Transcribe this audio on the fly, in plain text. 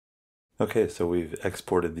Okay, so we've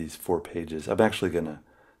exported these 4 pages. I'm actually going to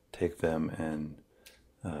take them and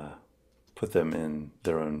put them in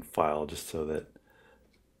their own file just so that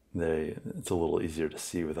it's a little easier to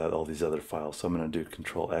see without all these other files. So I'm going to do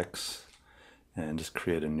Control X and just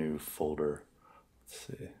create a new folder. Let's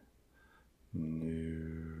see,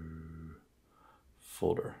 new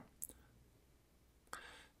folder.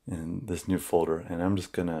 In this new folder, and I'm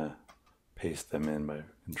just going to paste them in by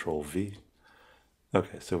Control V.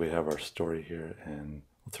 Okay, so we have our story here, and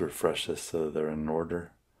let's refresh this so that they're in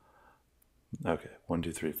order. Okay, 1,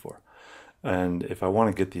 2, 3, 4. And if I want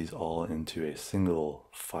to get these all into a single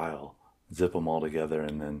file, zip them all together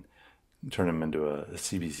and then turn them into a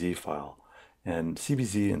CBZ file. And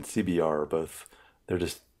CBZ and CBR are both, they're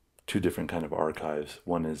just two different kind of archives.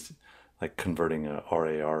 One is like converting a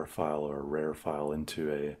RAR file or a RAR file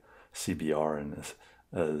into a CBR, and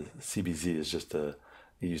a CBZ is just it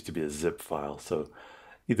used to be a zip file. So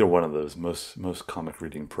either one of those, most comic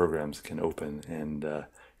reading programs can open, and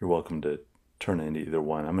you're welcome to turn it into either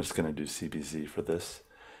one. I'm just going to do CBZ for this.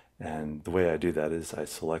 And the way I do that is I'm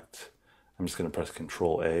just going to press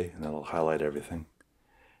Control A, and that'll highlight everything.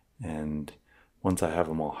 And once I have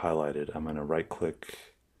them all highlighted, I'm going to right click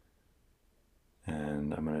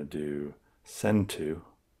and I'm going to do Send To.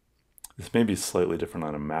 This may be slightly different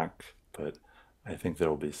on a Mac, but I think there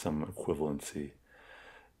will be some equivalency.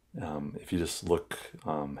 If you just look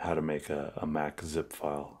how to make a Mac zip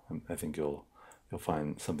file, I think you'll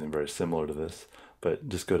find something very similar to this. But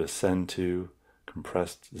just go to Send To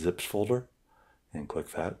Compressed Zips folder and click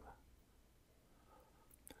that.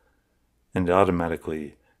 And it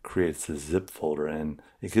automatically creates the zip folder, and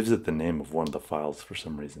it gives it the name of one of the files for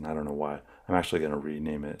some reason. I don't know why. I'm actually going to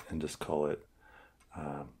rename it and just call it,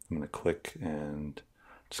 I'm going to click and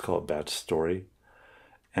just call it batch story.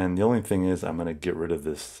 And the only thing is I'm going to get rid of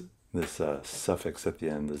this suffix at the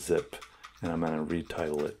end, the zip, and I'm going to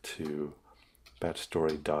retitle it to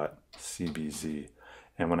batchstory.cbz.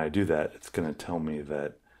 And when I do that, it's going to tell me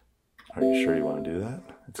that, are you sure you want to do that?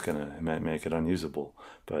 It might make it unusable,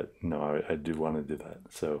 but no, I do want to do that.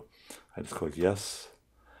 So I just click yes,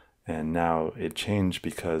 and now it changed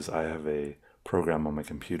because I have a program on my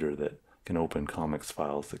computer that can open comics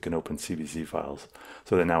files, that can open CBZ files,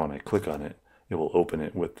 so that now when I click on it, it will open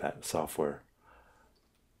it with that software.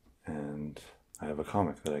 And I have a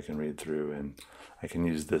comic that I can read through, and I can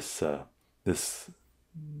use these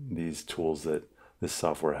tools that this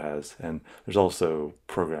software has. And there's also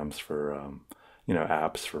programs for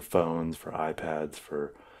apps for phones, for iPads,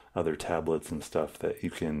 for other tablets and stuff that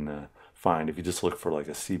you can find. If you just look for like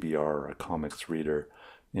a CBR or a comics reader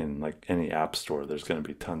in like any app store, there's going to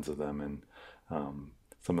be tons of them, and a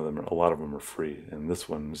lot of them are free. And this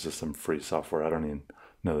one is just some free software. I don't even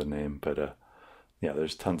know the name, but yeah,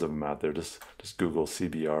 there's tons of them out there. Just Google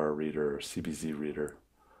CBR reader or CBZ reader,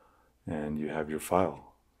 and you have your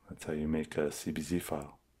file. That's how you make a CBZ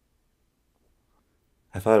file.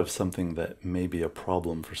 I thought of something that may be a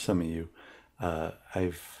problem for some of you.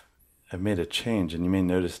 I've made a change, and you may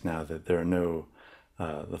notice now that there are no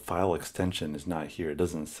the file extension is not here. It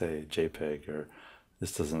doesn't say JPEG, or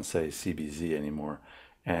this doesn't say CBZ anymore.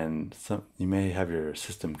 And you may have your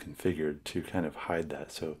system configured to kind of hide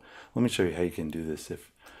that. So let me show you how you can do this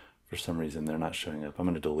if for some reason they're not showing up. I'm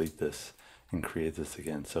going to delete this and create this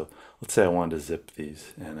again. So let's say I wanted to zip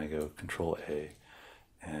these, and I go Control A,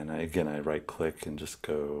 and I right click and just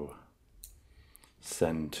go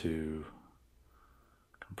Send To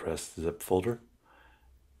Compressed Zip Folder,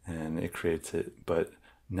 and it creates it. But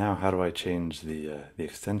now how do I change the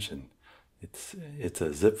extension? It's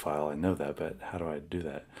a zip file, I know that, but how do I do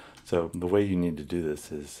that? So the way you need to do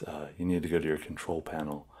this is you need to go to your control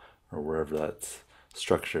panel, or wherever that's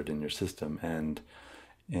structured in your system, and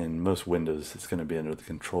in most Windows it's going to be under the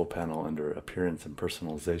control panel under Appearance and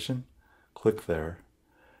Personalization. Click there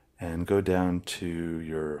and go down to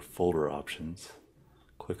your folder options.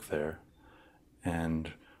 Click there,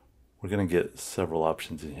 and we're going to get several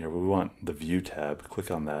options in here. We want the View tab. Click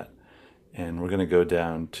on that, and we're going to go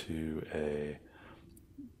down to a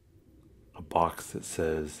box that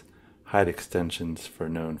says Hide Extensions for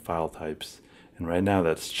Known File Types, and right now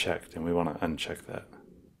that's checked, and we want to uncheck that.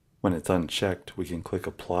 When it's unchecked, we can click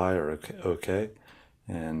Apply or OK,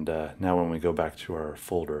 and now when we go back to our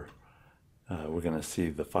folder, we're going to see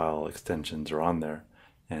the file extensions are on there,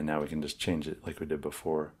 and now we can just change it like we did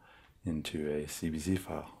before into a CBZ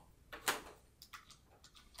file.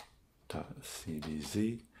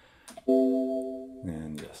 .cbz,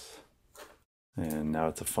 and yes, and now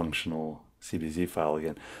it's a functional CBZ file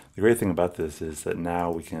again. The great thing about this is that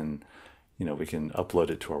now we can upload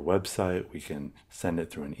it to our website, we can send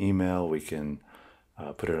it through an email, we can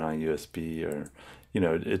put it on a USB, or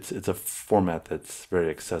it's a format that's very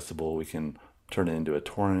accessible. We can turn it into a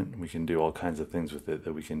torrent. We can do all kinds of things with it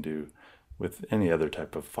that we can do with any other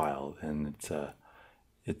type of file, and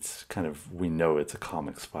it's kind of, we know it's a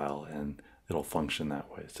comics file and it'll function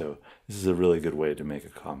that way. So this is a really good way to make a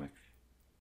comic.